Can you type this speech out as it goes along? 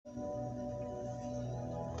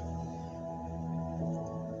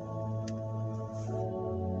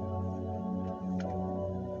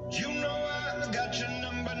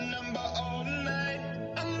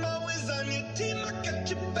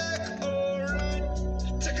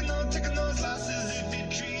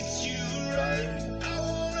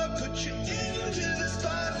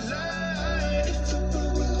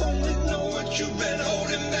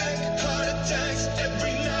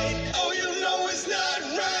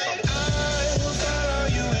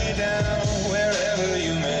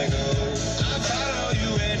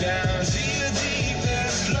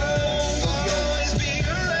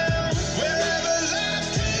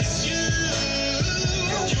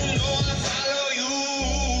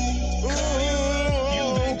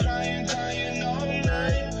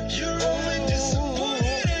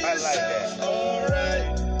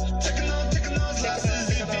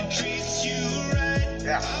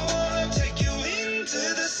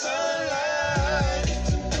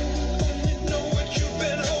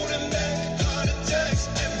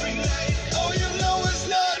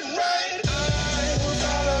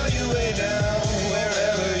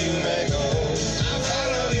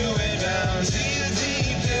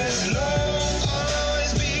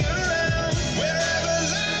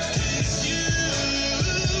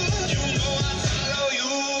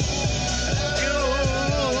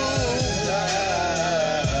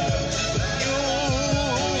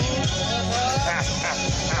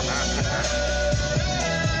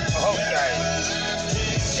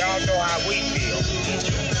how we feel.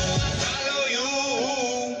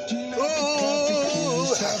 Ooh.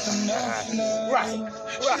 Right.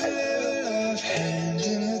 Hand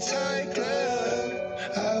in a tight glove.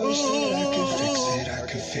 I wish that I could fix it. I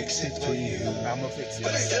could fix it for you. I'ma fix it.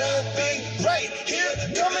 But instead I be right here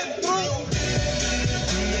coming through.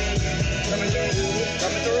 Coming through.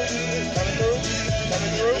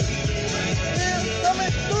 Yeah,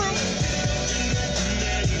 coming through.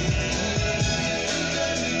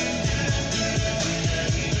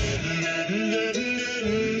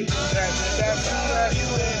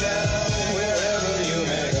 Wherever you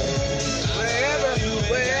may go.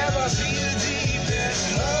 Wherever. See the deepest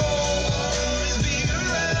snow. Always be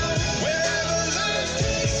around. Wherever life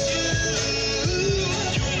takes you.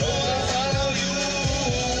 You know I'll follow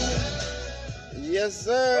you. Yes,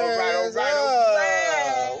 sir. All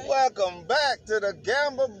right. Welcome back to the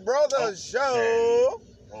Gamble Brothers Show.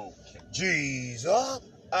 Okay. Jesus.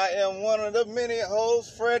 I am one of the many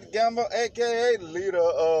hosts, Fred Gamble, a.k.a. leader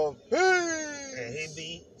of Peace. And he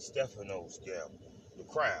be Stephanos Gamble, the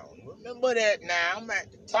crown. Remember that now. I'm at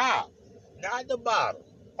the top, not the bottom.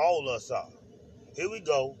 All us are. Here we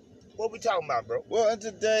go. What we talking about, bro? Well, in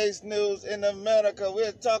today's news in America,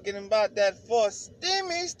 we're talking about that fourth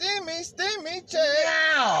steamy check.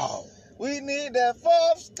 Now. We need that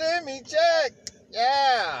fourth steamy check.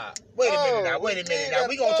 Yeah. Wait a minute now. We're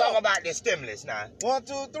going to talk about this stimulus now. 1,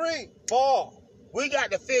 2, 3, 4. We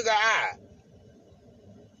got to figure out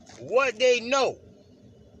what they know.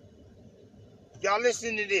 Y'all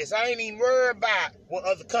listen to this. I ain't even worried about what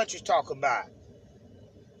other countries talking about.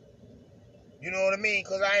 You know what I mean?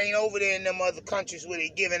 Because I ain't over there in them other countries where they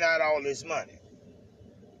giving out all this money.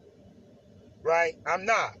 Right? I'm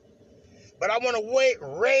not. But I want to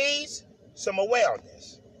raise some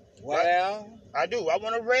awareness. Well, right? I do. I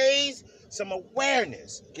want to raise some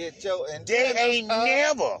awareness. Get your They ain't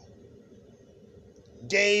never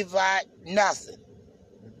gave out nothing.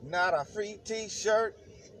 Not a free t-shirt.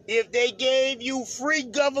 If they gave you free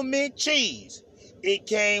government cheese, it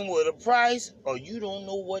came with a price or you don't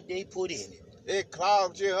know what they put in it. It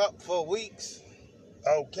clogged you up for weeks.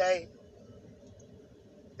 Okay?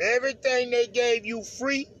 Everything they gave you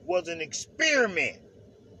free was an experiment.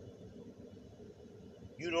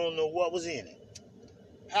 You don't know what was in it.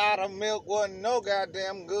 Powder milk wasn't no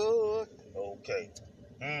goddamn good. Okay.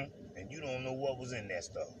 And you don't know what was in that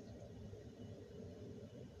stuff.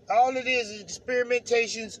 All it is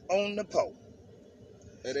experimentations on the pole.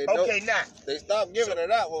 Okay, now. They stopped giving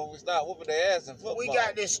it out when we stopped whooping their ass in football. We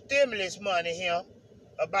got this stimulus money here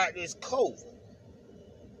about this COVID.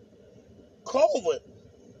 COVID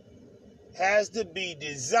has to be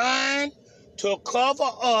designed to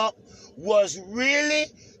cover up what's really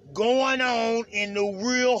going on in the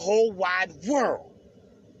real whole wide world.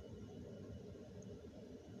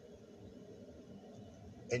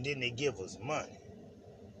 And then they give us money.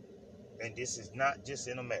 And this is not just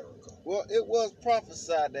in America. Well, it was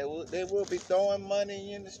prophesied that they will be throwing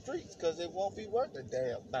money in the streets because it won't be worth a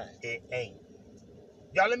damn thing. It ain't.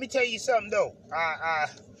 Y'all, let me tell you something, though.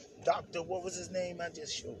 Doctor, what was his name I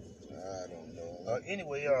just showed? I don't know.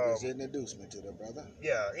 Anyway, just introduce me to the brother.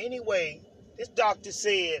 Yeah, anyway, this doctor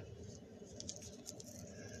said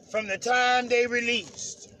from the time they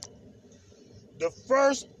released the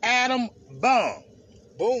first atom bomb,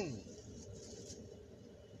 boom,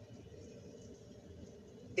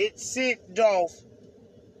 it sent off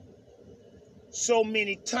so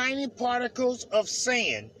many tiny particles of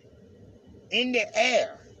sand in the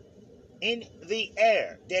air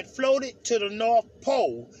that floated to the North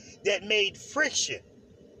Pole that made friction,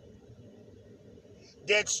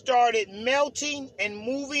 that started melting and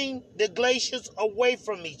moving the glaciers away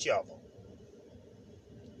from each other.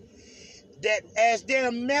 That as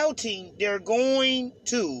they're melting, they're going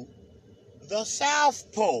to the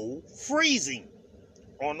South Pole, freezing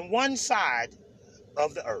on one side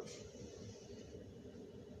of the earth.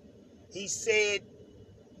 He said,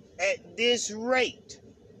 at this rate,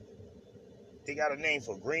 they got a name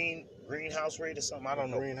for greenhouse rate or something, I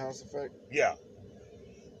don't know. Greenhouse effect? Yeah.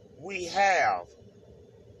 We have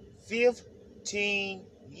 15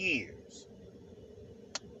 years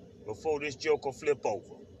before this joker flip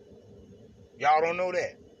over. Y'all don't know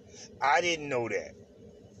that. I didn't know that.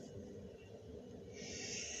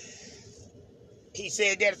 He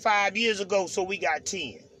said that 5 years ago, so we got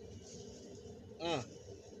 10.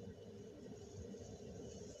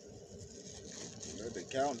 Let the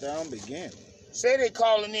countdown begin. Say they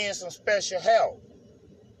calling in some special help.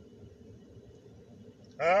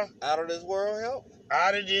 Huh? Out of this world help?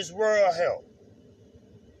 Out of this world help.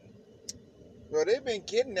 Well, they've been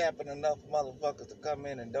kidnapping enough motherfuckers to come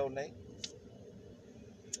in and donate.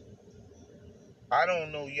 I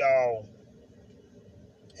don't know, y'all,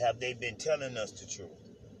 have they been telling us the truth?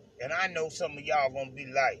 And I know some of y'all gonna be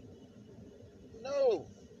like, No,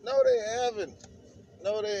 they haven't.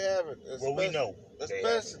 No, they haven't. well, we know.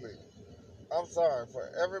 Especially, I'm sorry,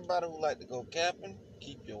 for everybody who like to go camping,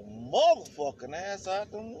 keep your motherfucking ass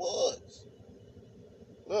out them woods.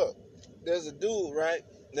 Look, there's a dude, right?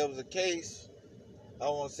 There was a case, I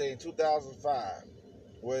want to say in 2005,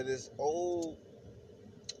 where this old,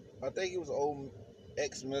 I think he was an old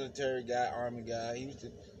ex-military guy, army guy. He used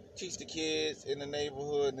to teach the kids in the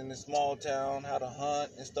neighborhood, in the small town, how to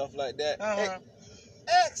hunt and stuff like that. Uh-huh.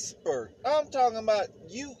 Expert. I'm talking about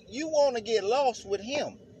you want to get lost with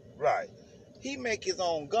him. Right. He make his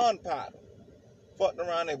own gunpowder. Fucked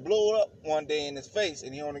around and blew it up one day in his face,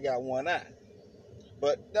 and he only got one eye.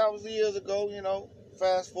 But that was years ago, you know.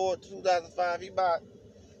 Fast forward to 2005, he about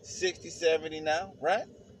 60, 70 now, right?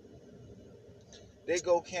 They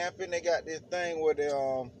go camping. They got this thing where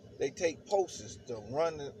they take posts to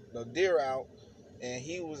run the deer out, and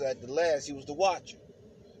he was at the last. He was the watcher.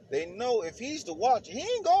 They know if he's the watcher, he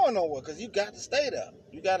ain't going nowhere because you got to stay there.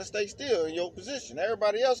 You got to stay still in your position.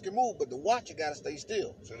 Everybody else can move, but the watcher got to stay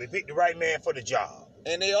still. So they picked the right man for the job.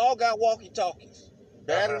 And they all got walkie-talkies.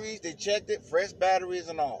 Batteries, they checked it, fresh batteries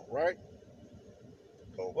and all, right?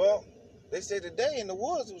 Okay. Well, they said today in the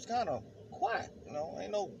woods it was kind of quiet, you know,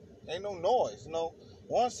 ain't no noise, you know.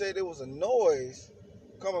 One said there was a noise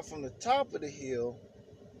coming from the top of the hill,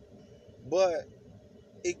 but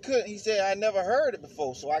it couldn't, he said, I never heard it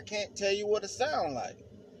before, so I can't tell you what it sounded like.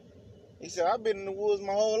 He said, I've been in the woods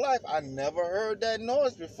my whole life. I never heard that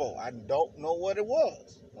noise before. I don't know what it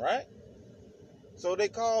was, right? So they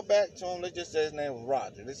called back to him. They just said his name was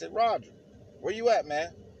Roger. They said, Roger, where you at,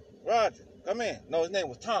 man? Roger, come in. No, his name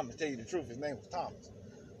was Thomas. Tell you the truth, his name was Thomas.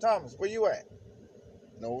 Thomas, where you at?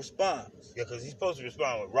 No response. Yeah, because he's supposed to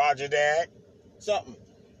respond with Roger that. Something.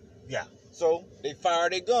 Yeah. So they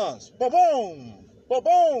fired their guns. Ba-boom!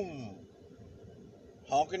 Ba-boom!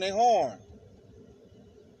 Honking their horn.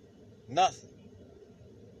 Nothing.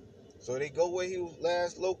 So they go where he was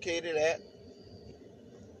last located at.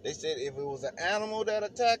 They said if it was an animal that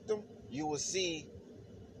attacked him, you would see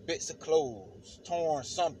bits of clothes, torn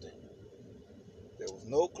something. There was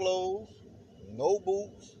no clothes, no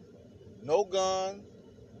boots, no gun,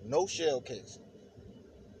 no shell casing.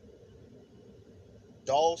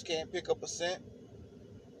 Dogs can't pick up a scent.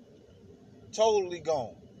 Totally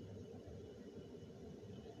gone.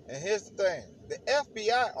 And here's the thing. The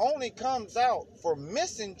FBI only comes out for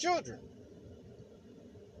missing children.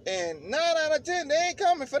 And 9 out of 10, they ain't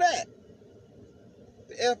coming for that.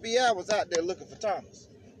 The FBI was out there looking for Thomas.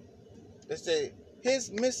 They said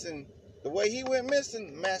his missing, the way he went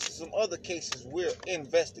missing, matches some other cases we're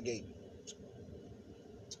investigating.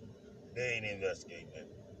 They ain't investigating that.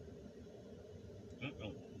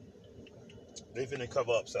 They finna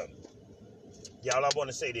cover up something. Y'all, I want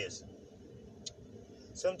to say this.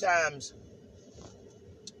 Sometimes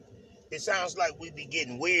it sounds like we be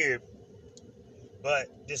getting weird, but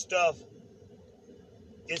this stuff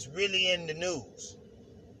is really in the news.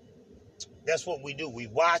 That's what we do. We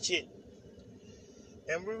watch it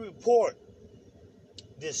and we report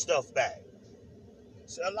this stuff back.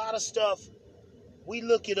 So a lot of stuff, we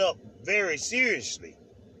look it up very seriously.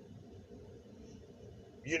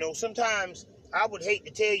 You know, sometimes I would hate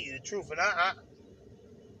to tell you the truth, and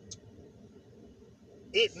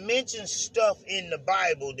it mentions stuff in the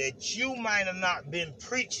Bible that you might have not been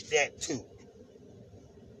preached that to.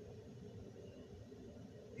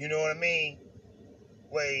 You know what I mean?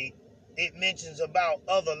 Where it mentions about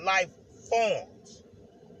other life forms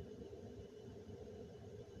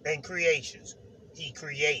and creations he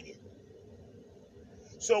created.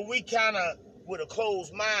 So we kind of, with a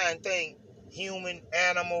closed mind, think human,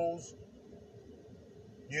 animals,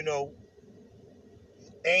 you know,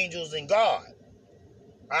 angels and God.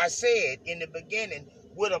 I said in the beginning,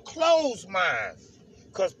 with a closed mind,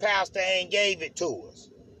 because Pastor ain't gave it to us.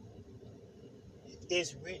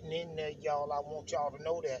 It's written in there, y'all. I want y'all to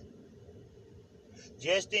know that.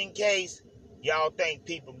 Just in case y'all think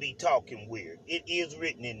people be talking weird. It is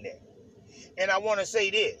written in there. And I want to say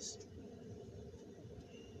this.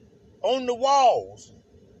 On the walls,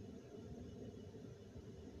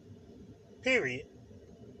 period,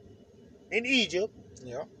 in Egypt,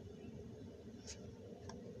 Yeah.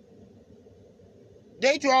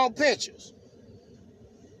 they draw pictures.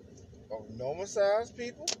 Of normal-sized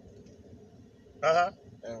people. Uh-huh.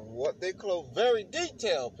 And what they close, very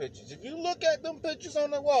detailed pictures. If you look at them pictures on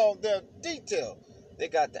the wall, they're detailed. They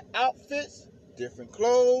got the outfits, different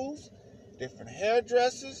clothes, different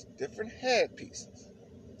hairdressers, different headpieces.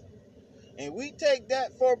 And we take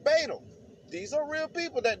that verbatim these are real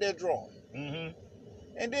people that they're drawing. Mm-hmm.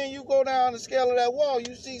 And then you go down the scale of that wall,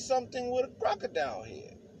 you see something with a crocodile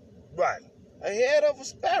head, Right. a head of a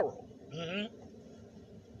sparrow. Mm-hmm.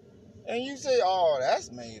 And you say, oh,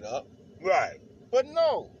 that's made up. Right. But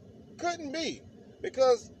no, couldn't be.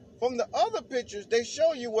 Because from the other pictures, they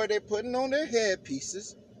show you where they're putting on their head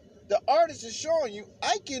pieces. The artist is showing you,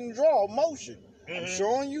 I can draw motion. I'm Mhm.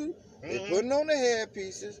 showing you, they're Mhm. putting on the head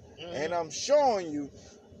pieces, Mhm. and I'm showing you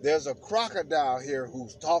there's a crocodile here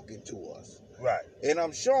who's talking to us. Right. And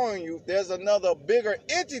I'm showing you there's another bigger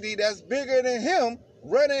entity that's bigger than him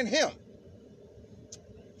running him.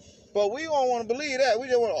 But we don't want to believe that. We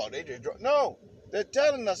just want, oh, they just draw. No, they're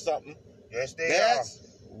telling us something. Yes, they That's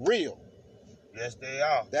real. are. Yes, they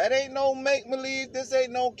are. That ain't no make-believe. This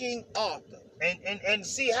ain't no King Arthur. And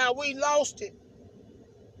see how we lost it.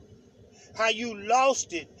 How you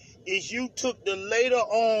lost it is you took the later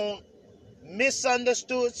on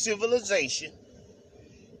misunderstood civilization,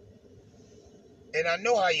 and I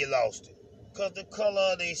know how you lost it, because the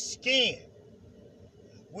color of their skin.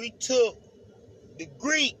 We took the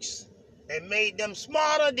Greeks and made them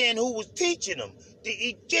smarter than who was teaching them, the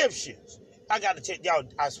Egyptians. I gotta tell y'all,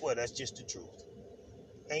 I swear that's just the truth.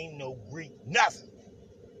 Ain't no Greek nothing.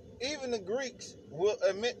 Even the Greeks will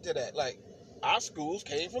admit to that. Like, our schools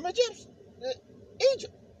came from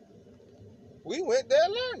Egypt. We went there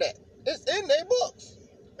and learned that. It's in their books.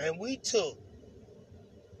 And we took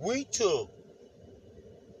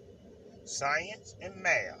science and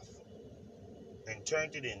math and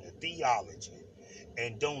turned it into theology.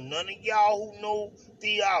 And don't none of y'all who know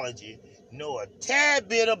theology know a tad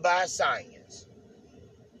bit about science.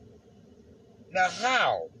 Now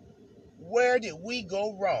how? Where did we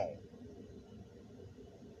go wrong?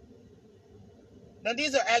 Now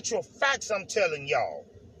these are actual facts I'm telling y'all.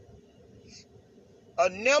 A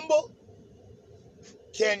number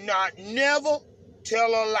cannot never tell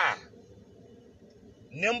a lie.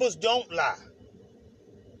 Numbers don't lie.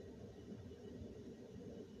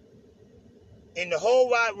 In the whole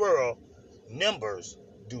wide world, numbers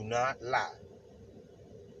do not lie.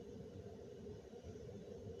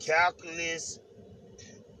 Calculus,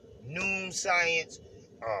 noon science,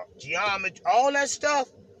 geometry, all that stuff,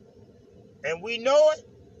 and we know it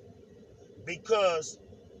because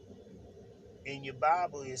in your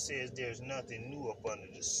Bible it says there's nothing new up under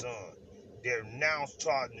the sun. They're now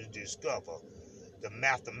starting to discover the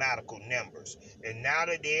mathematical numbers. And now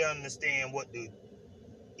that they understand what the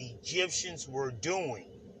Egyptians were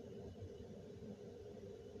doing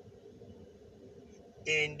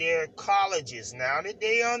in their colleges, now that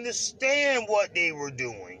they understand what they were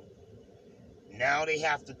doing, now they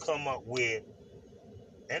have to come up with,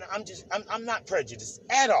 and I'm not prejudiced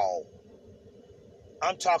at all.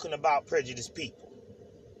 I'm talking about prejudiced people.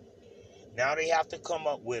 Now they have to come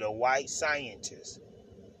up with a white scientist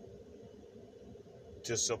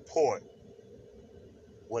to support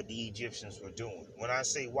what the Egyptians were doing. When I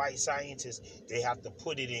say white scientist, they have to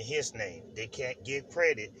put it in his name. They can't give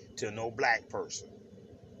credit to no black person.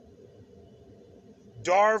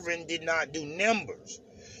 Darwin did not do numbers.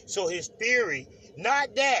 So his theory,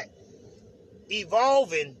 not that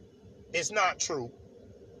evolving is not true.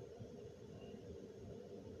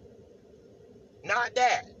 Not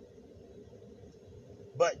that.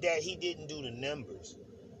 But that he didn't do the numbers,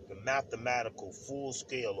 the mathematical full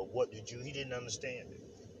scale of what did you, he didn't understand it.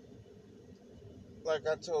 Like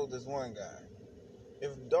I told this one guy,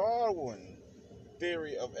 if Darwin's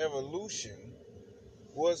theory of evolution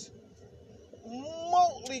was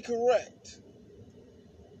remotely correct,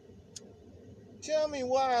 tell me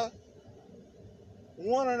why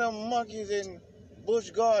one of them monkeys in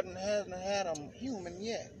Busch Garden hasn't had a human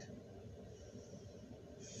yet.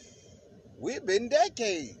 We've been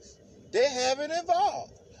decades. They haven't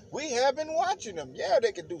evolved. We have been watching them. Yeah,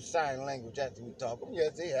 they can do sign language after we talk them.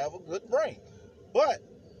 Yes, they have a good brain. But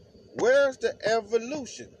where's the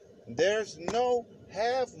evolution? There's no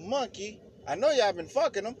half monkey. I know y'all been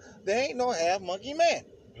fucking them. There ain't no half monkey man.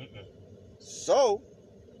 Mm-mm. So,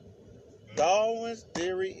 Darwin's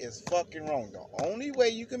theory is fucking wrong. The only way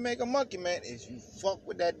you can make a monkey man is you fuck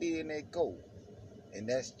with that DNA code. And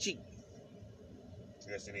that's cheating.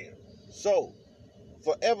 Yes, it is. So,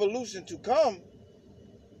 for evolution to come,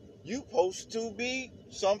 you supposed to be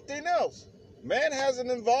something else. Man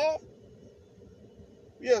hasn't evolved.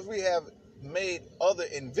 Yes, we have made other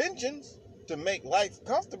inventions to make life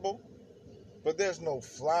comfortable, but there's no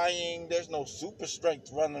flying, there's no super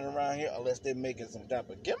strength running around here unless they're making some type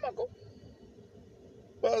of chemical.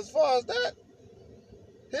 But as far as that,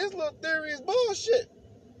 his little theory is bullshit.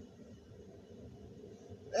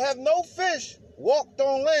 Have no fish walked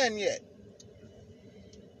on land yet.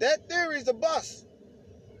 That theory's a bust.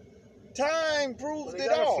 Time Well, proves they it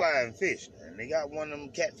got a all. flying fish, and they got one of them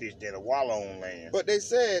catfish that wallow on land. But they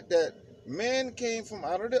said that men came from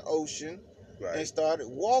out of the ocean and Right. started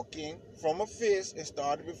walking from a fish and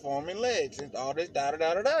started performing legs and all this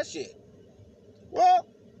da-da-da-da-da shit. Well,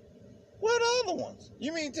 what are the other ones?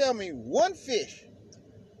 You mean tell me one fish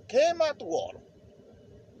came out the water?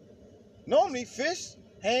 Normally fish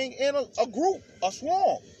hang in a group, a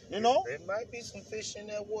swarm, you know? There might be some fish in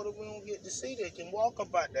that water we don't get to see that can walk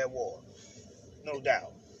about that water. No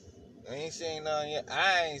doubt. I ain't seen none yet.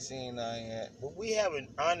 I ain't seen none yet. But we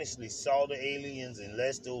haven't honestly saw the aliens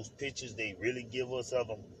unless those pictures they really give us of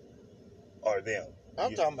them are them.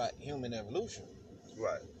 I'm You- talking about human evolution.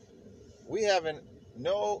 Right. We haven't,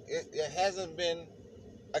 no, it hasn't been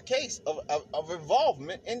a case of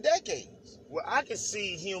involvement in decades. Well, I can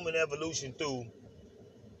see human evolution through,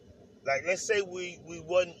 like, let's say we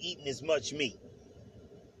wasn't eating as much meat.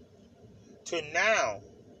 To now,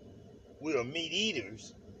 we are meat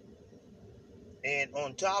eaters. And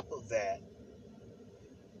on top of that,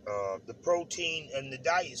 the protein and the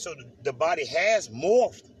diet, so the body has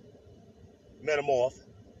metamorphed,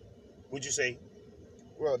 would you say?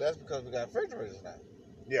 Well, that's because we got refrigerators now.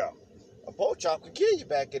 Yeah. A pork chop could kill you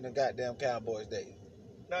back in the goddamn Cowboys days.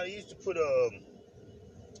 Now, they used to put,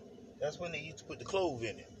 that's when they used to put the clove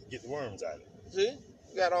in it, to get the worms out of it. See?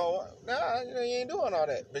 You got all, nah, you ain't doing all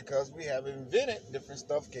that because we have invented different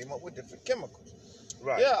stuff, came up with different chemicals.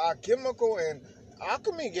 Right. Yeah, our chemical and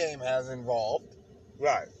alchemy game has involved.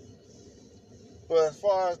 Right. But as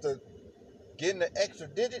far as the getting the extra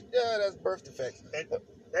digit, yeah, that's birth defects. And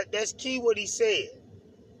that's key what he said.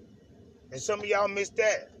 And some of y'all missed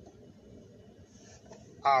that.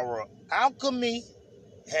 Our alchemy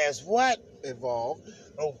has what? Evolved.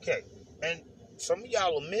 Okay. And some of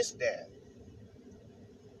y'all will miss that.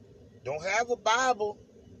 Don't have a Bible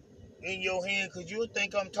in your hand because you'll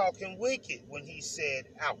think I'm talking wicked when he said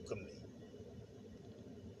alchemy.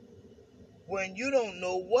 When you don't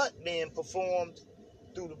know what being performed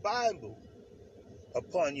through the Bible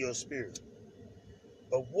upon your spirit.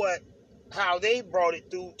 Of how they brought it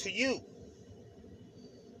through to you.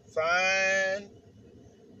 Fine.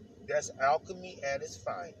 That's alchemy at its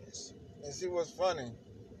finest. And see what's funny?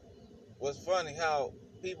 What's funny how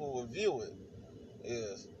people will view it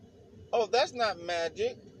is, oh, that's not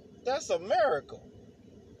magic. That's a miracle.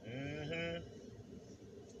 Mm-hmm.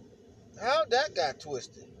 How that got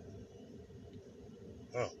twisted?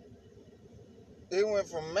 Huh. It went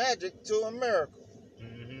from magic to a miracle.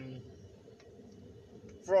 Mm-hmm.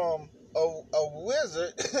 From a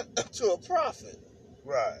wizard to a prophet.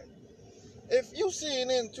 Right. If you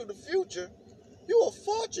seeing into the future, you a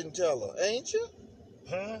fortune teller, ain't you?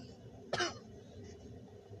 Huh?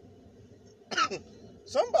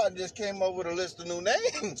 Somebody just came up with a list of new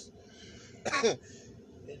names.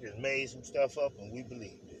 They just made some stuff up and we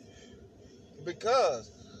believed it.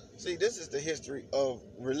 Because, see, this is the history of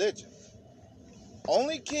religion.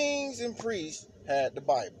 Only kings and priests had the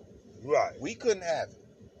Bible. Right. We couldn't have it,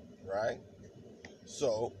 right?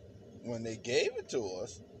 So, when they gave it to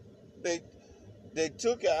us, they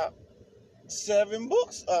took out 7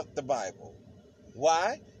 books of the Bible.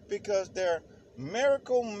 Why? Because they're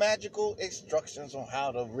miracle, magical instructions on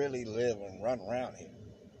how to really live and run around here.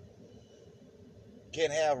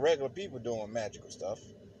 Can't have regular people doing magical stuff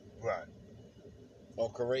Right.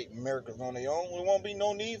 or create miracles on their own. There won't be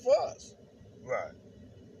no need for us. Right.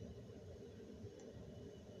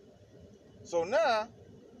 So now,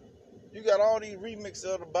 you got all these remixes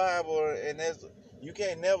of the Bible, and you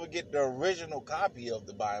can't never get the original copy of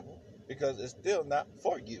the Bible because it's still not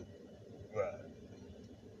for you. Right.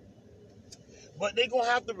 But they gonna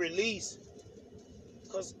have to release,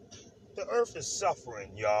 because the earth is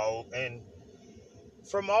suffering, y'all, and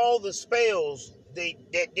from all the spells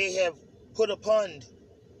that they have put upon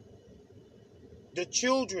the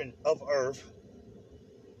children of earth,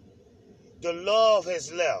 the love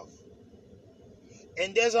has left.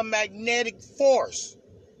 And there's a magnetic force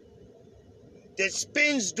that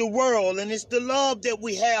spins the world, and it's the love that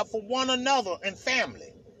we have for one another and family.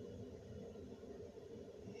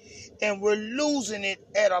 And we're losing it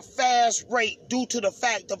at a fast rate due to the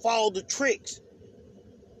fact of all the tricks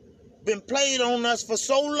been played on us for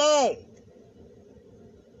so long.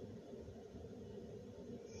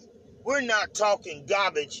 We're not talking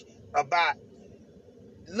garbage about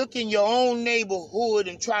look in your own neighborhood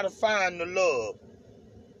and try to find the love.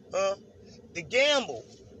 The gamble.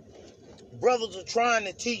 Brothers are trying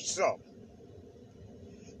to teach something.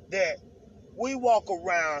 That we walk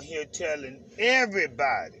around here telling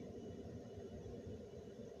everybody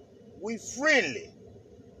we friendly.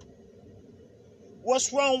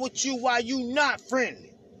 What's wrong with you? Why you not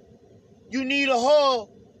friendly? You need a hug?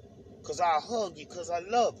 Because I'll hug you because I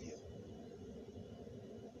love you.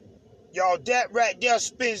 Y'all, that right there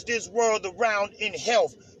spins this world around in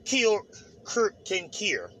health. Can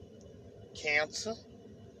cure cancer.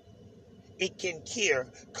 It can cure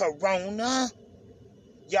corona.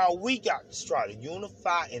 Y'all, we got to try to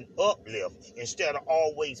unify and uplift instead of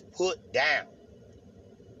always put down.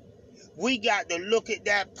 We got to look at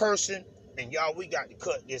that person, and y'all, we got to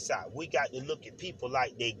cut this out. We got to look at people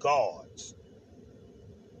like they gods.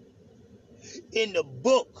 In the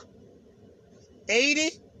book, 80,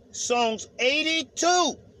 Psalms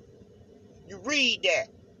 82, you read that.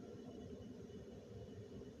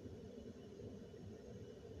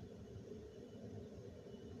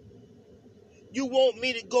 You want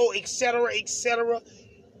me to go, etc., etc.?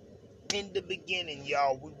 In the beginning,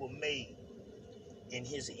 y'all, we were made in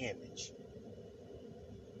his image.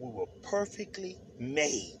 We were perfectly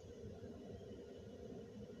made.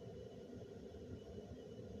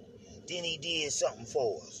 Then he did something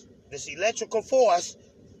for us. This electrical force,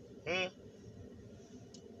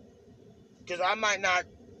 because I might not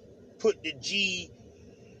put the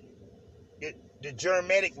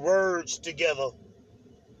Germanic words together.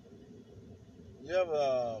 You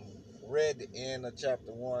ever read the end of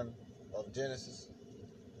chapter 1 of Genesis,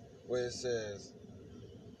 where it says,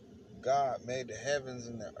 God made the heavens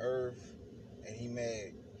and the earth, and he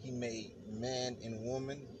made man and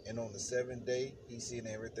woman, and on the seventh day he seen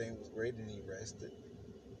everything was great and he rested.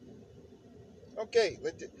 Okay,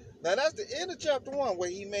 now that's the end of chapter 1, where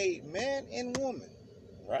he made man and woman,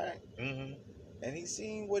 right? Mm-hmm. And he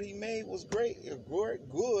seen what he made was great,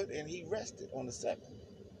 good, and he rested on the seventh.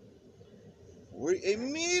 We're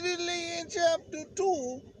immediately in chapter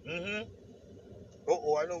 2. Mm-hmm.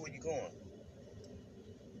 Oh, I know where you're going.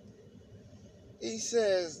 He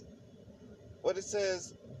says, what it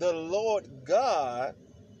says, the Lord God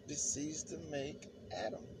sees to make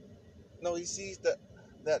Adam. No, he sees that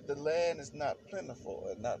the land is not plentiful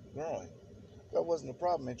and not growing. That wasn't a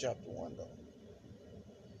problem in chapter 1,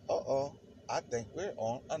 though. I think we're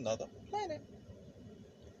on another planet.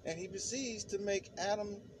 And he proceeds to make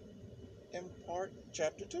Adam in part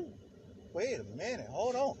chapter 2. Wait a minute,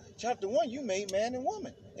 hold on. Chapter 1, you made man and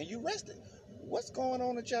woman, and you rested. What's going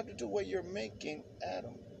on in chapter 2 where you're making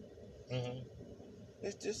Adam? Mm-hmm.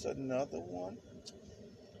 Is this another one?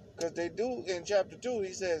 Because they do, in chapter 2,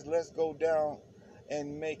 he says, let's go down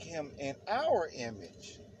and make him in our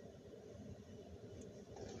image.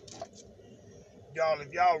 Y'all,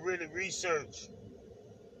 if y'all really research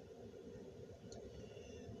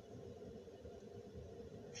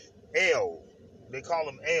El, they call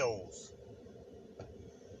them L's.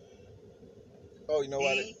 Oh, you know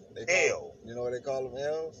why they call El. them, you know why they call them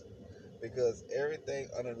L's? Because everything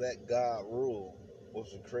under that God rule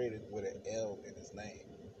was created with an L in his name.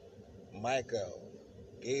 Michael,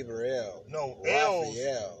 Gabriel, No,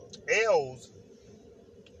 Raphael. L's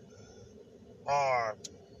are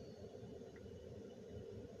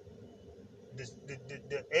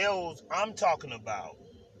the L's I'm talking about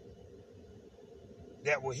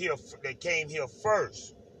that were here, that came here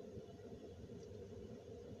first,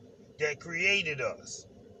 that created us.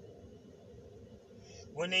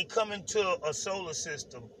 When they come into a solar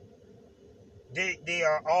system, they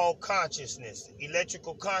are all consciousness,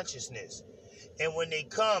 electrical consciousness. And when they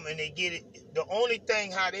come and they get it, the only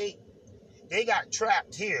thing how they got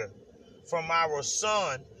trapped here from our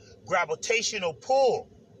sun gravitational pull.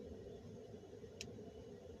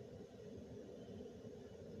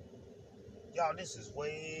 Y'all, this is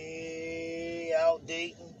way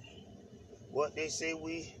outdating what they say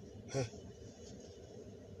we...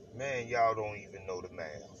 Man, y'all don't even know the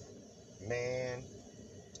math. Man.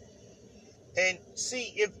 And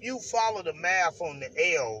see, if you follow the math on the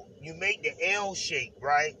L, you make the L shape,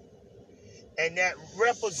 right? And that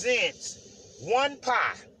represents 1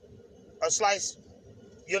 pi. A slice.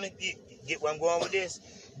 You get where I'm going with this?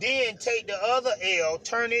 Then take the other L,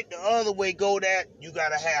 turn it the other way, go that, you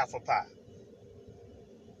got a half a pi.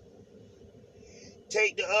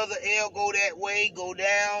 Take the other L, go that way, go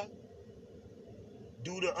down.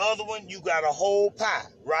 Do the other one, you got a whole pi,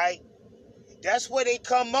 right? That's where they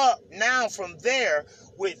come up now from there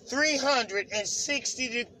with 360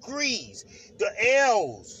 degrees. The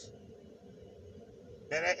L's.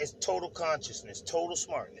 Now that is total consciousness, total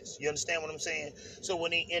smartness. You understand what I'm saying? So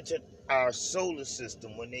when they entered our solar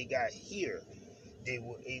system, when they got here, they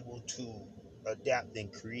were able to adapt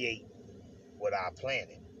and create with our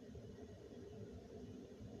planet.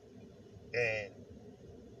 And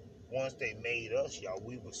once they made us, y'all,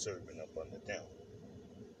 we were serving up under them.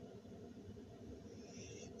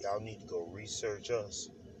 Y'all need to go research us.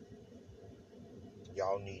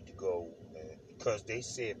 Y'all need to go, because they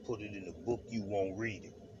said put it in the book, you won't read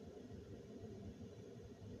it.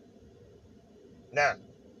 Now,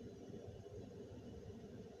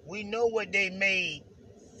 we know what they made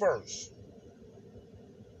first.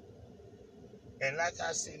 And like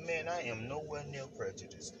I said, man, I am nowhere near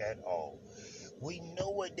prejudiced at all. We know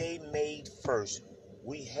what they made first.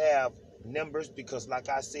 We have numbers because, like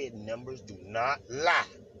I said, numbers do not lie.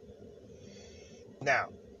 Now,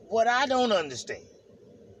 what I don't understand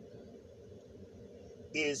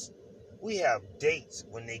is we have dates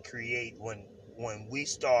when they create, when we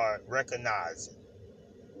start recognizing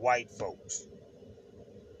white folks.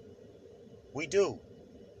 We do.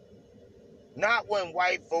 Not when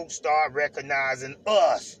white folks start recognizing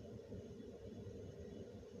us.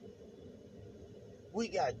 We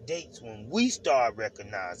got dates when we start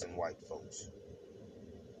recognizing white folks.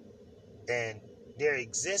 And their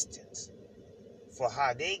existence for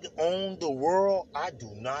how they own the world, I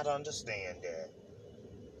do not understand that.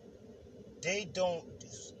 They don't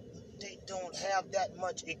have that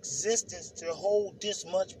much existence to hold this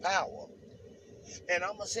much power. And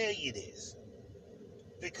I'm going to tell you this.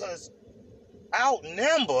 Because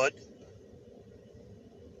outnumbered,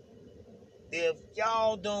 if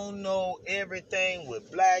y'all don't know everything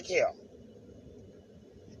with black hair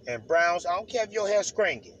and browns, I don't care if your hair's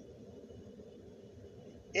scringing.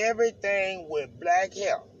 Everything with black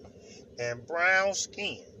hair and brown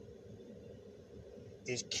skin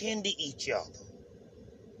is kin to each other.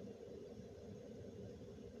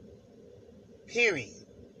 Period.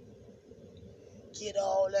 Get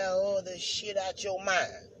all that other shit out your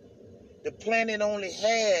mind. The planet only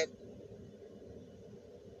had,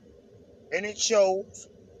 and it shows,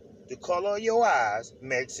 the color of your eyes,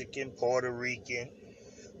 Mexican, Puerto Rican,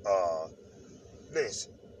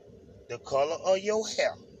 listen, the color of your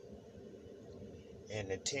hair,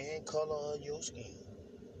 and the tan color of your skin.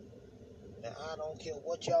 Now, I don't care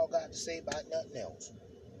what y'all got to say about nothing else.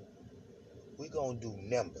 We gonna do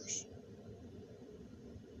numbers.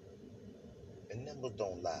 And numbers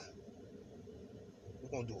don't lie. We're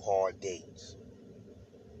gonna do hard dates.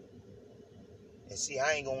 And see,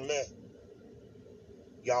 I ain't gonna let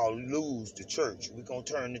y'all lose the church. We're gonna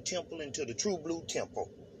turn the temple into the true blue temple.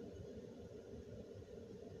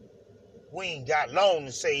 We ain't got long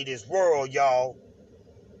to save this world, y'all.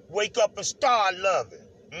 Wake up and start loving.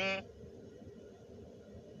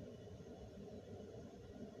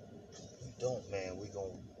 We don't, man. We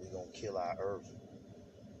gonna kill our earth.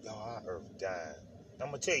 Y'all, our earth dying. I'm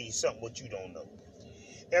gonna tell you something what you don't know.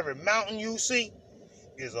 Every mountain you see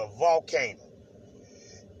is a volcano.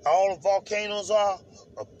 All the volcanoes are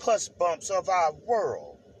pus bumps of our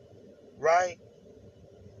world, right?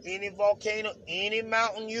 Any volcano, any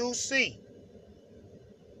mountain you see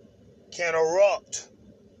can erupt.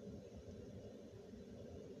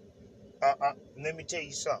 Let me tell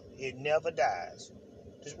you something. It never dies.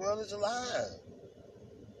 This world is alive.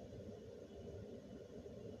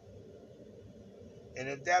 And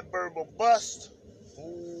if that bird will bust,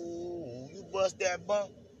 ooh, you bust that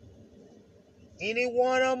bump. Any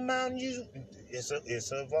one of them mountains,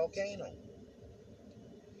 it's a volcano.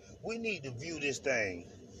 We need to view this thing.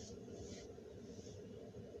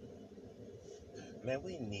 Man,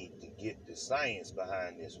 we need to get the science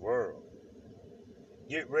behind this world.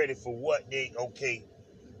 Get ready for what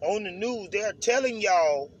on the news, they're telling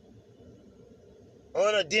y'all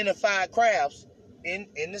unidentified crafts in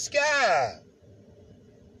the sky.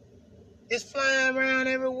 It's flying around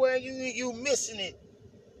everywhere. You missing it.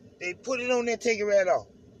 They put it on there, take it right off.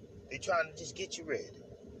 They trying to just get you ready.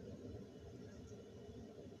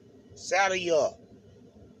 Saddle you up.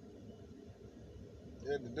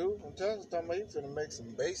 Yeah, the dude from Texas talking about he's gonna make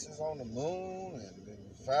some bases on the moon, and then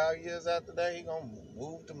 5 years after that, he gonna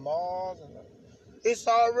move to Mars. And It's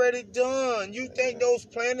already done. You think those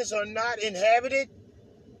planets are not inhabited?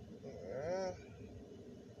 yeah.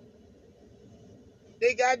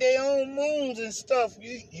 They got their own moons and stuff.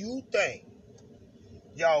 You think.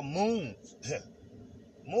 Y'all, moons.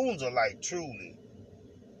 Moons are like truly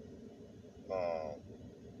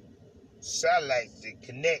satellites that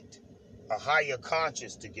connect a higher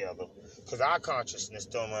conscious together, because our consciousness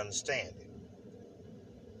don't understand it.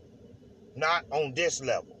 Not on this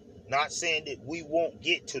level. Not saying that we won't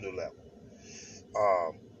get to the level.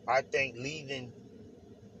 I think leaving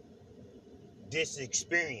this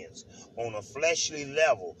experience on a fleshly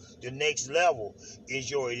level, the next level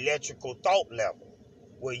is your electrical thought level,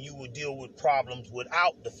 where you will deal with problems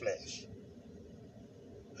without the flesh.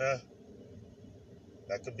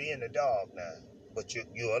 That could be in the dog now, but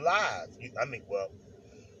you're alive.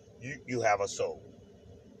 You have a soul.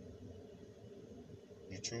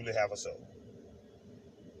 You truly have a soul.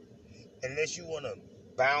 Unless you want to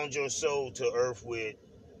bound your soul to earth with,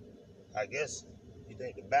 I guess, you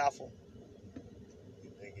think the baffle.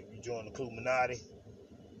 You think if you join the Illuminati,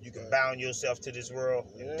 you can bound yourself to this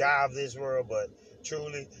world and die of this world. But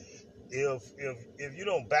truly, if you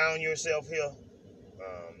don't bound yourself here,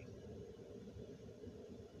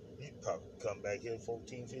 you probably come back here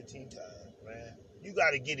 14, 15 times, man. You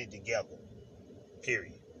got to get it together,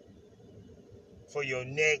 period. For your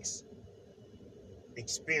next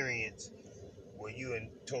experience where you're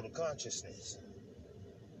in total consciousness,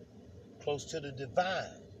 close to the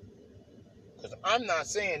divine. Because I'm not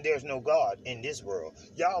saying there's no God in this world.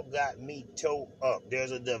 Y'all got me toe up.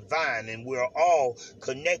 There's a divine, and we're all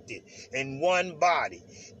connected in one body.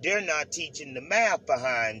 They're not teaching the math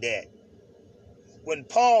behind that. When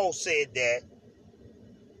Paul said that,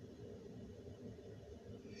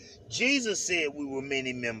 Jesus said we were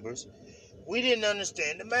many members. We didn't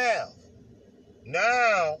understand the math.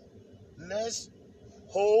 Now, let's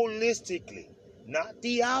holistically, not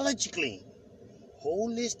theologically,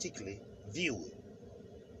 holistically view it.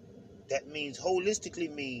 That means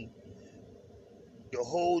holistically mean the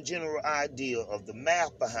whole general idea of the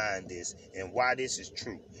math behind this and why this is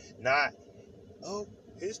true. Not, oh,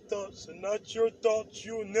 his thoughts are not your thoughts.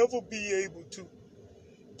 You'll never be able to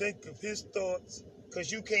think of his thoughts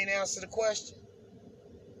because you can't answer the question.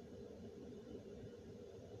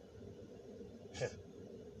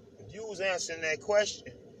 If you was answering that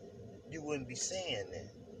question, you wouldn't be saying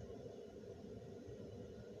that.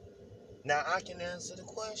 Now I can answer the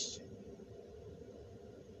question.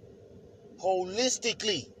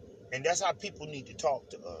 Holistically. And that's how people need to talk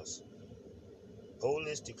to us.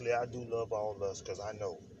 Holistically, I do love all of us because I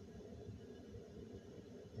know,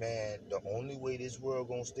 man, the only way this world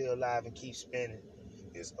gonna stay alive and keep spinning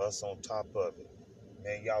is us on top of it.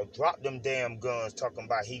 Man, y'all drop them damn guns talking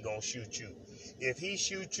about he gonna shoot you. If he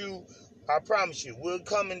shoot you, I promise you, we'll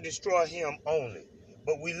come and destroy him only.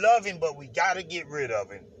 But we love him, but we gotta get rid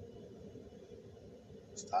of him.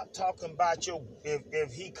 Stop talking about your,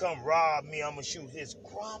 if he come rob me, I'm gonna shoot his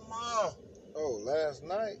grandma. Oh, last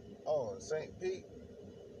night, in St. Pete,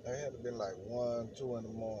 it had to been like 1, 2 in the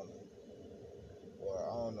morning. Boy,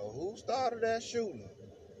 I don't know who started that shooting.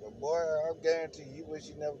 But boy, I guarantee you wish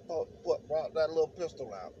you never brought that little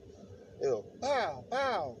pistol out. It was pow,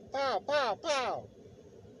 pow, pow, pow, pow.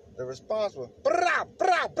 The response was, brow,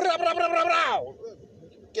 brow, brow, brow, brow, brow, brow.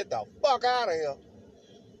 Get the fuck out of here.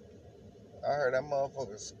 I heard that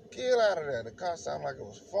motherfucker skill out of there. The car sounded like it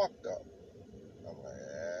was fucked up. I'm like,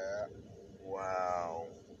 yeah. Wow.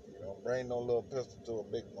 You don't bring no little pistol to a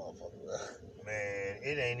big motherfucker. Man,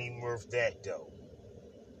 it ain't even worth that though.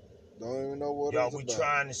 Don't even know what Y'all, it's we about.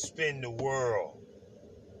 trying to spin the world.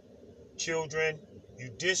 Children,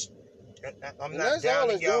 I'm And not that's all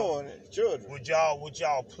downing it's y'all. doing, children. Would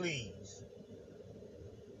y'all please?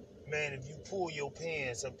 Man, if you pull your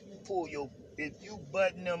pants up, if you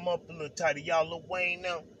button them up a little tighter, y'all Lil Wayne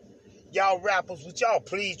now, y'all rappers, would y'all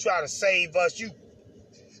please try to save us?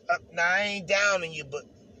 Now I ain't downing you, but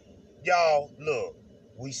y'all, look,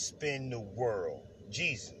 we spin the world.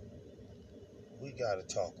 Jesus, we gotta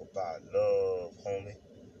talk about love, homie.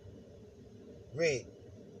 Rick,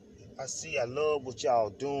 I love what y'all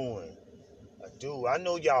doing. I do. I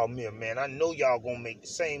know y'all, man. I know y'all gonna make the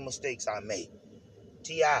same mistakes I make.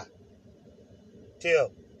 T.I.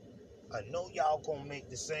 Tell. I know y'all gonna make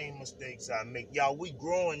the same mistakes I make. Y'all, we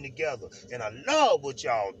growing together. And I love what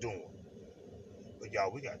y'all doing. But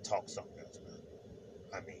y'all, we gotta talk something else, man.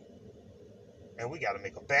 I mean, and we gotta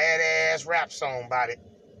make a badass rap song about it.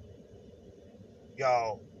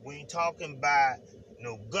 Y'all, we ain't talking about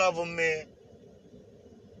no government.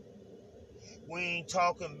 We ain't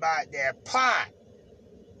talking about that pot.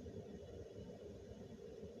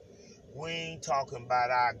 We ain't talking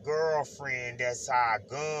about our girlfriend that's our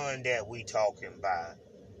gun that we talking about.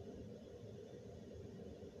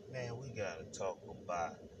 Man, we gotta talk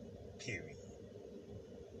about, period.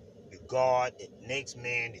 The God, the next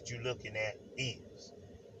man that you're looking at is.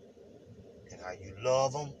 And how you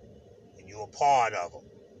love him, and you're a part of him.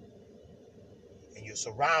 And you're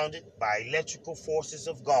surrounded by electrical forces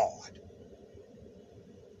of God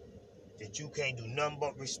that you can't do nothing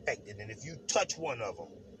but respect it. And if you touch one of them,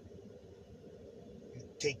 you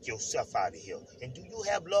take yourself out of here. And do you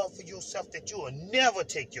have love for yourself that you will never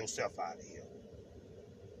take yourself out of here?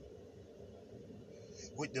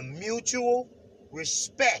 With the mutual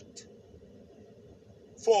respect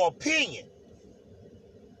for opinion.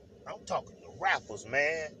 I'm talking to rappers,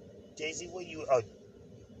 man. Jay-Z, where you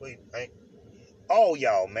all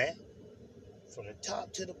y'all, man. From the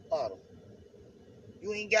top to the bottom.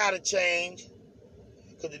 You ain't gotta change.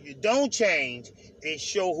 Because if you don't change, it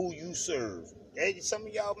show who you serve. And some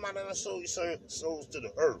of y'all might not sold your souls to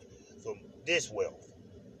the earth for this wealth.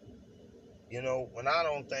 You know, when I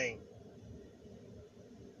don't think,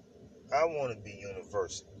 I want to be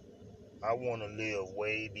universal. I want to live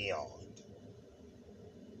way beyond.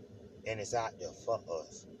 And it's out there for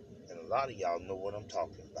us. And a lot of y'all know what I'm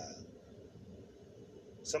talking about.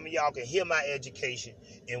 Some of y'all can hear my education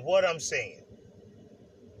in what I'm saying.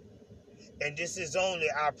 And this is only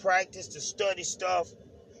I practice to study stuff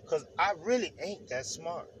because I really ain't that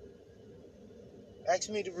smart. Ask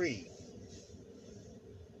me to read.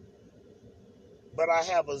 But I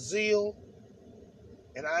have a zeal,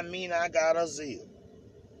 and I mean I got a zeal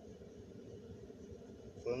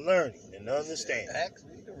for learning and understanding. Ask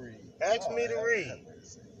me to read. Ask me to read.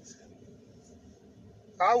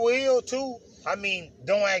 I will too. I mean,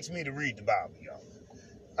 don't ask me to read the Bible, y'all.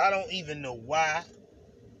 I don't even know why.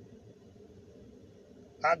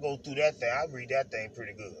 I go through that thing. I read that thing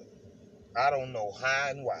pretty good. I don't know how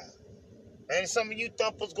and why. And some of you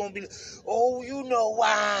thumpers gonna be like, oh, you know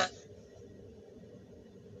why.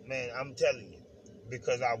 Man, I'm telling you,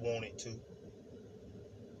 because I wanted to.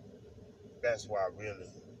 That's why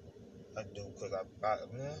I do, because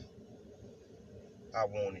I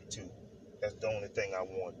wanted to. That's the only thing I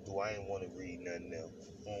want to do. I ain't want to read nothing else.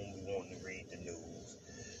 I only want to read the news,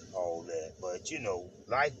 all that. But, you know,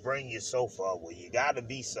 life brings you so far where you got to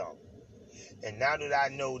be something. And now that I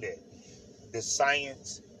know that the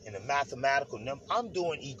science and the mathematical number, I'm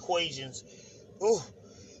doing equations. Ooh,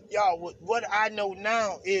 y'all, what I know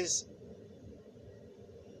now is,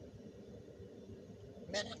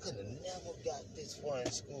 man, I could have never got this far in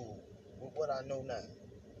school with what I know now.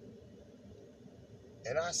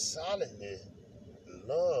 And I solidly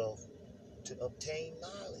love to obtain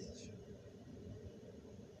knowledge.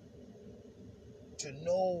 To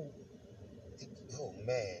know, oh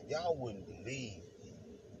man, y'all wouldn't believe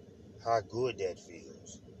how good that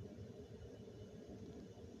feels.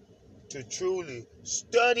 To truly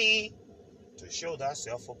study to show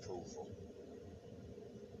thyself approval.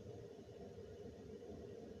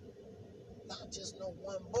 Not just no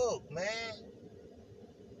one book, man.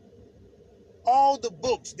 All the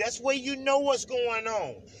books. That's where you know what's going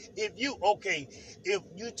on. If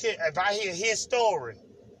I hear his story,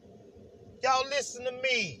 y'all listen to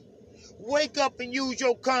me. Wake up and use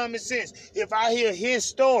your common sense. If I hear his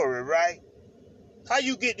story, right? How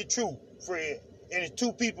you get the truth, Fred? And it's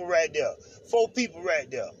 2 people right there, 4 people right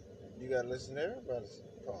there. You gotta listen to everybody's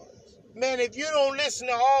parts. Man, if you don't listen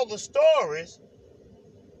to all the stories,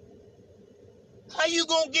 how you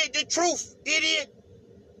gonna get the truth, idiot?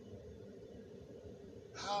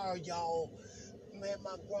 How are y'all? Man,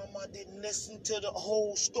 my grandma didn't listen to the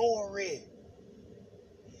whole story.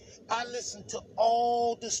 I listened to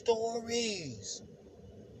all the stories.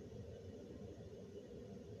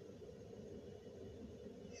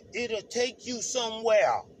 It'll take you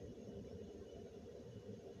somewhere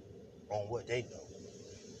on what they know.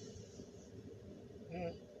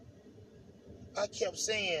 I kept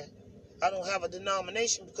saying I don't have a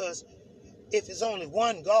denomination because if it's only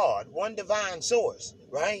one God, one divine source,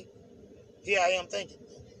 right? Here I am thinking,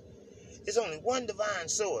 it's only one divine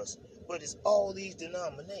source, but it's all these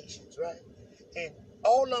denominations, right? And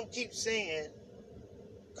all of them keep saying,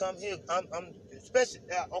 come here, I'm especially,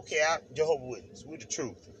 okay, Jehovah's Witness, we're the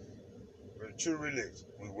truth. We're the true religion.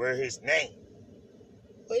 We wear his name.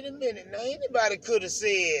 Wait a minute, now anybody could have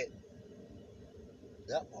said,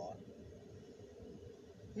 That part.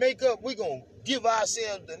 we're going to give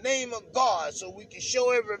ourselves the name of God so we can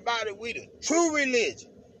show everybody we the true religion.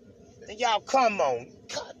 And y'all come on,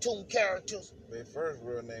 cartoon characters. Their first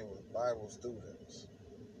real name was Bible Students.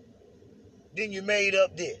 Then you made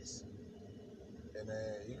up this. And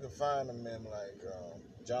then you can find them in like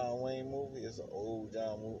John Wayne movie. It's an old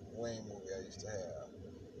John Wayne movie I used to have.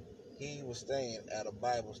 He was staying at a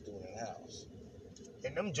Bible student house.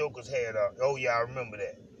 And them jokers had oh yeah, I remember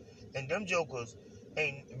that. And them jokers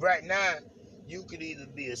ain't, right now, you could either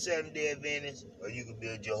be a Seventh-day Adventist or you could be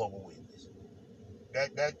a Jehovah's Witness.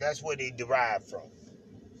 That's where they derive from.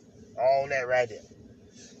 All that right there.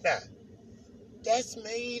 Now, that's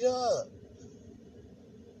made up.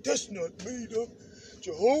 That's not made up.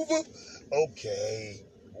 Jehovah? Okay.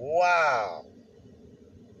 Wow.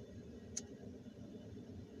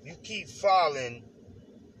 You keep following.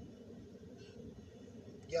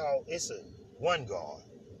 Y'all, it's a one God.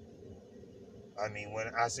 I mean, when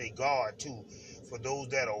I say God, too, for those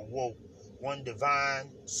that are woke, one divine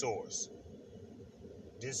source.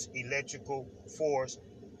 This electrical force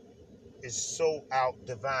is so out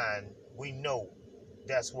divine, we know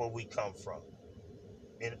that's where we come from.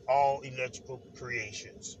 in all electrical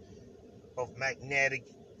creations of magnetic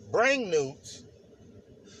brain newts.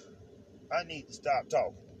 I need to stop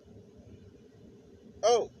talking.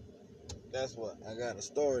 Oh, that's what. I got a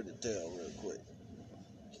story to tell real quick.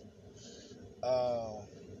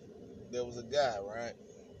 There was a guy, right?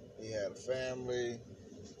 He had a family,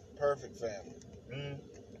 perfect family. Mm.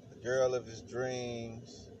 The girl of his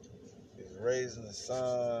dreams. He's raising a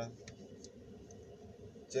son.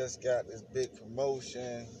 Just got this big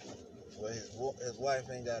promotion where his wife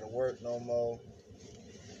ain't got to work no more.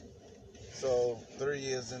 So 3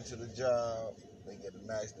 years into the job, they get a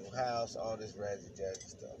nice new house, all this jazzy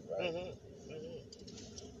stuff, right? Mm-hmm.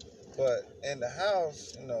 Mm-hmm. But in the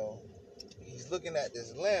house, he's looking at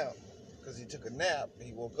this lamp because he took a nap.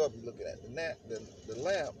 He woke up, he's looking at the lamp.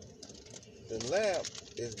 The lamp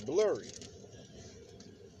is blurry.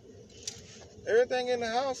 Everything in the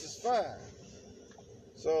house is fine.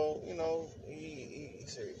 So, he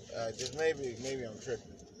said, just maybe I'm tripping.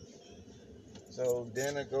 So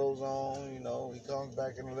dinner goes on, he comes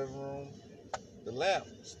back in the living room. The lamp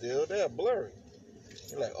still there, blurry.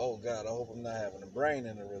 You're like, oh God, I hope I'm not having a brain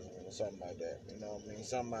aneurysm or something like that. You know what I mean?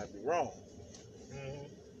 Something might be wrong. Mm-hmm.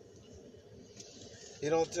 He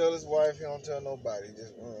don't tell his wife, he don't tell nobody.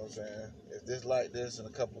 Just, you know what I'm saying? If this like this in a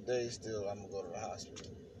couple of days still, I'm gonna go to the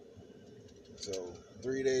hospital. So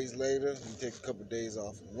 3 days later, he takes a couple of days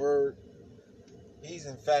off from work. He's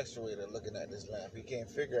infatuated looking at this lamp. He can't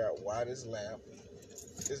figure out why this lamp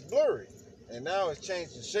is blurry. And now it's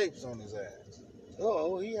changing shapes on his ass.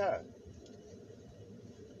 Oh, he high.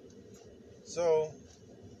 So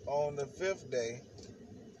on the 5th day,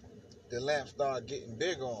 the lamp started getting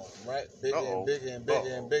bigger on him, right? Bigger and bigger and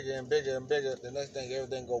bigger and bigger and bigger and bigger. The next thing,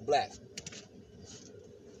 everything go black.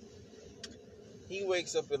 He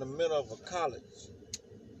wakes up in the middle of a college.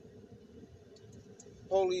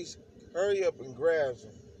 Police hurry up and grabs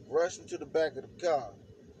him, rush him to the back of the car,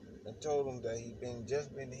 and told him that he'd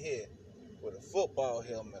just been hit with a football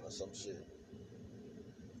helmet or some shit.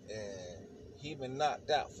 And he been knocked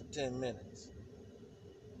out for 10 minutes.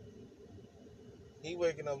 He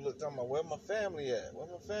waking up talking about, where my family at? Where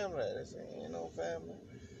my family at? They say, ain't no family.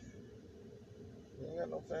 You ain't got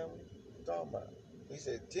no family? What you talking about? He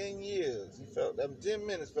said 10 years. He felt that 10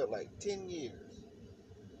 minutes felt like 10 years.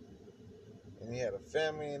 And he had a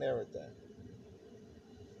family and everything.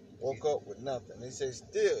 Woke up with nothing. He said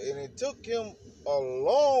still, and it took him a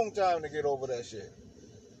long time to get over that shit.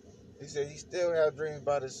 He said he still has dreams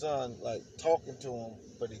about his son, like talking to him,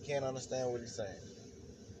 but he can't understand what he's saying.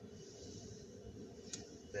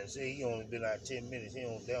 They say he only been out 10 minutes. They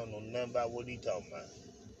don't know nothing about what he talking about.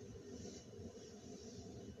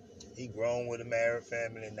 He grown with a married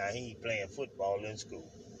family. Now he playing football in school.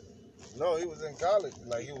 No, he was in college.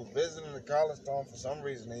 Like, he was visiting the college town for some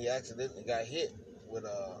reason, and he accidentally got hit with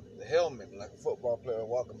the helmet, like a football player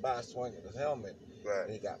walking by swinging his helmet. Right.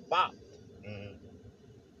 And he got bopped. Mm-hmm.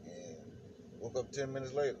 And woke up 10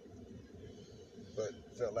 minutes later. But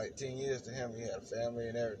it felt like 10 years to him. He had a family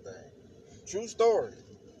and everything. True story.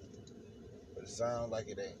 But it sounds like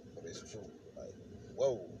it ain't. But it's true. Like,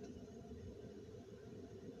 whoa.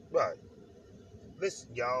 Right.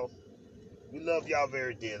 Listen, y'all. We love y'all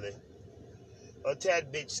very dearly. A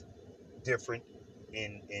tad bit different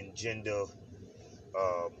in gender.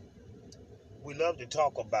 We love to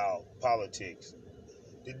talk about politics.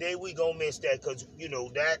 Today we gonna miss that because, we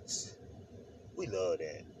love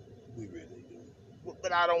that. We really do.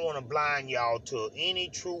 But I don't want to blind y'all to any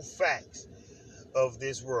true facts of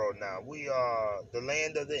this world now. We are the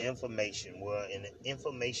land of the information. We're in an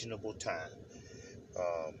informationable time.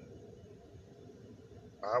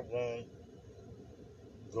 I won't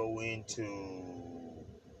go into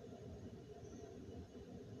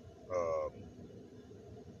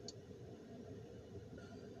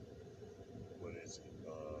what is it?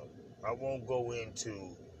 I won't go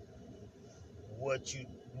into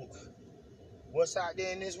what's out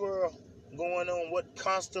there in this world going on, what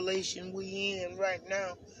constellation we in right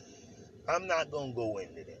now. I'm not gonna go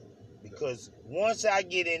into that because once I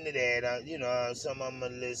get into that, some of my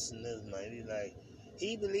listeners might be like,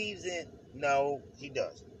 he believes in. No, he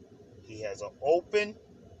doesn't. He has an open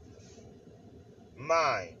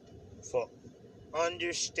mind for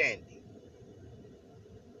understanding.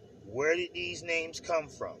 Where did these names come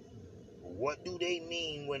from? What do they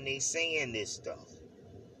mean when they saying this stuff?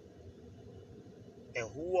 And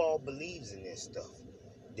who all believes in this stuff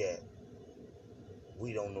that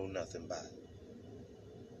we don't know nothing about?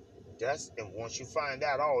 And once you find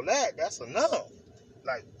out all that, that's enough.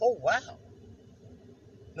 Like, oh wow.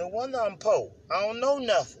 No wonder I'm Poe. I don't know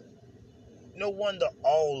nothing. No wonder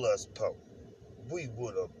all us Poe. We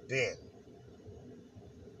would have been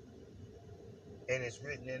And it's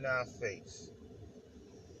written in our face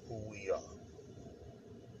who we are.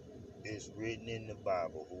 It's written in the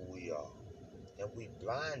Bible who we are. And we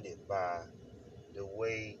blinded by the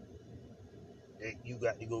way that you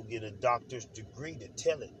got to go get a doctor's degree to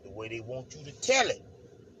tell it the way they want you to tell it.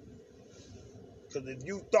 Because if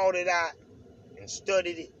you thought it out and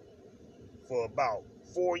studied it for about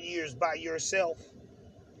 4 years by yourself,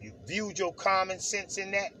 you viewed your common sense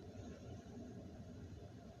in that,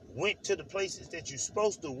 went to the places that you're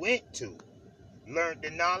supposed to went to, learned the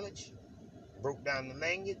knowledge, broke down the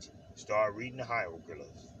language, started reading the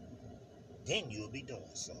hieroglyphs, then you'll be doing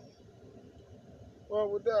something. Well,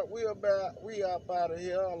 with that, we up out of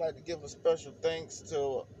here. I'd like to give a special thanks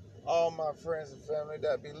to all my friends and family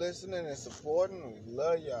that be listening and supporting. We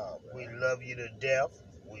love y'all, man. We love you to death.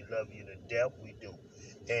 We love you to death. We do.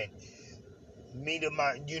 And me to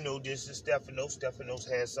my, this is Stephanos. Stephanos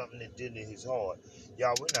has something that did in his heart.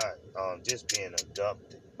 Y'all, we're not just being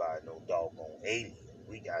abducted by no doggone alien.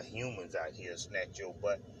 We got humans out here snatch your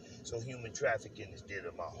butt. So human trafficking is dear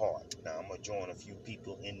to my heart. Now, I'm going to join a few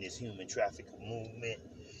people in this human trafficking movement.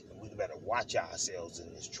 And we better watch ourselves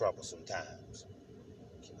in this troublesome times.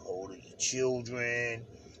 Keep hold of your children.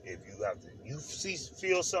 If you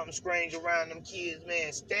feel something strange around them kids,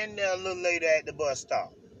 man, stand there a little later at the bus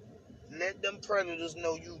stop. Let them predators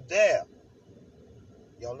know you there.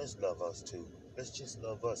 Y'all, let's love us too. Let's just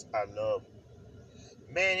love us. I love.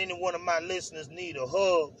 Man, any one of my listeners need a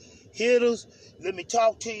hug. Hit us. Let me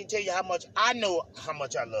talk to you and tell you how much I know how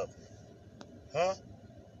much I love you. Huh?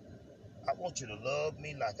 I want you to love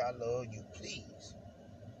me like I love you, please.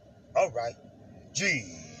 All right.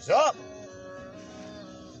 G's up.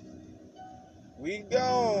 We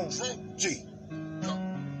gone. G.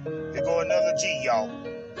 Here go another G, y'all.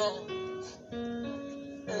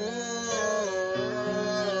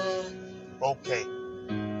 Okay.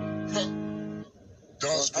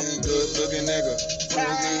 Dark skin, good looking nigga. All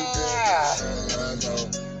I know.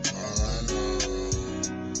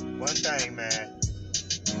 One thing, man.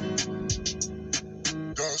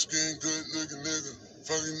 Dark skin, good looking nigga.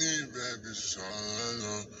 Fucking these bad bitches. All I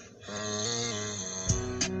know.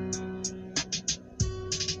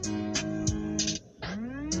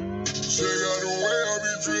 Check out the way I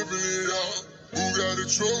be dripping it out. Who got the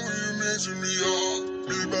trouble when you mention me, y'all?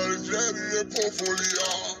 Me by the daddy that portfolio.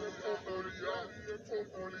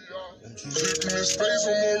 Dripping in space,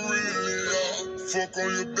 I'm more real than y'all. Fuck on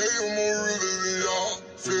your bay, I'm more realer than y'all.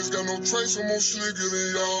 Feds got no trace, I'm more slicker than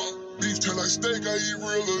y'all. Beef tail like steak, I eat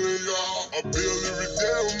realer than y'all. I bill every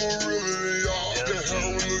day, I'm more realer than y'all. That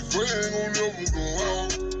heroin look great, ain't gon' never go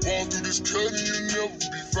out. Walk through this cutting, you'll never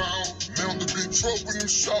be found. Mount the big truck with them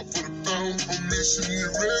shot for the pound. I'm mixing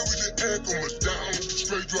it red with the egg on my down.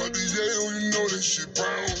 Straight drop the Yale, you know that shit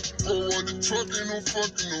brown. Bro, on the truck, ain't no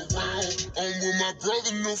fucking around. I'm with my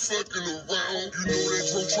brother, no fucking around. You know that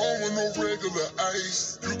Trotron with no regular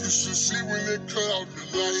ice. You can still see when they cut out the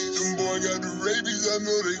lights. Them boy got the rabies, I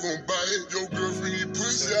know they gon' bite. Your girlfriend eat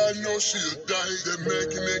pussy, I know she a dyke. That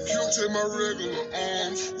Mac and that kill take my regular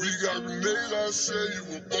arms. We got grenades, I say you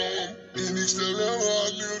a bomb. In East Atlanta,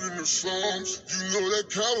 I lived in the slums. You know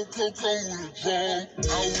that calico come with a drum.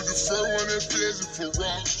 I would defer when that feds for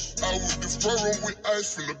rocks. I would defer them with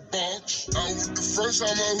ice from the box. I was the first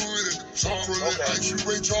time I hood at the top. For that ice you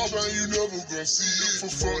rate job and you never gon' see it.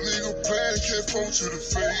 For fuck nigga playing, can't phone to the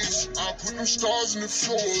face. I put them stars in the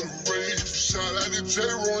floor of the rave. Shout out to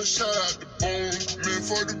J-Ro and shout out to Bone. Man,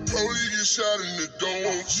 for the police get shot in the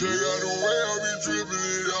dome. Check out the way I be dripping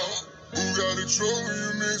it out. Who got the trouble when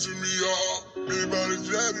you mention me, y'all? Me by the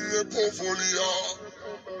daddy that portfolio.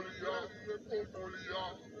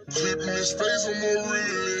 Dripping in space, I'm more real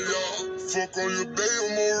than y'all. Fuck on your bay,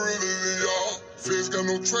 I'm more real than y'all. Feds got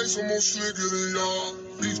no trace, I'm more slicker than y'all.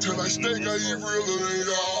 Beef tail like steak, I eat realer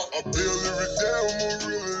than y'all. I bill every day, I'm more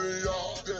realer than y'all.